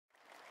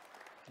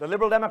The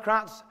Liberal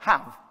Democrats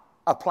have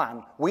a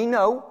plan. We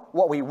know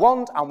what we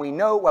want and we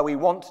know where we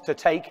want to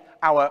take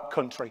our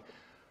country.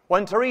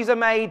 When Theresa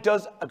May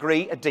does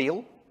agree a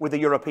deal with the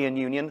European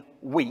Union,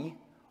 we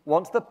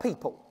want the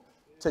people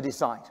to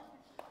decide.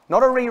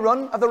 Not a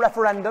rerun of the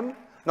referendum,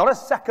 not a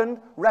second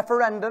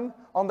referendum,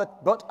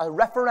 but a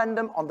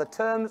referendum on the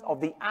terms of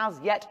the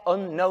as-yet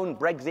unknown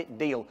Brexit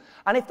deal.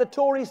 And if the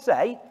Tories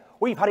say,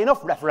 we've had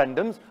enough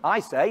referendums, I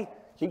say,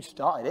 you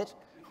started it.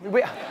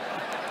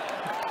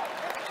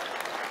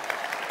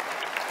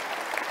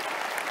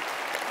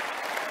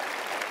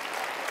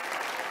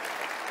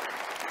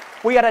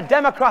 We had a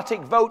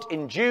democratic vote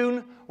in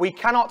June. We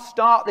cannot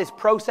start this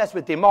process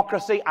with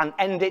democracy and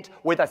end it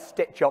with a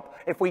stitch-up.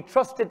 If we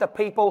trusted the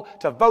people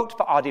to vote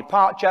for our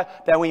departure,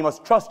 then we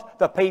must trust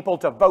the people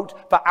to vote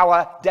for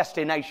our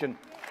destination.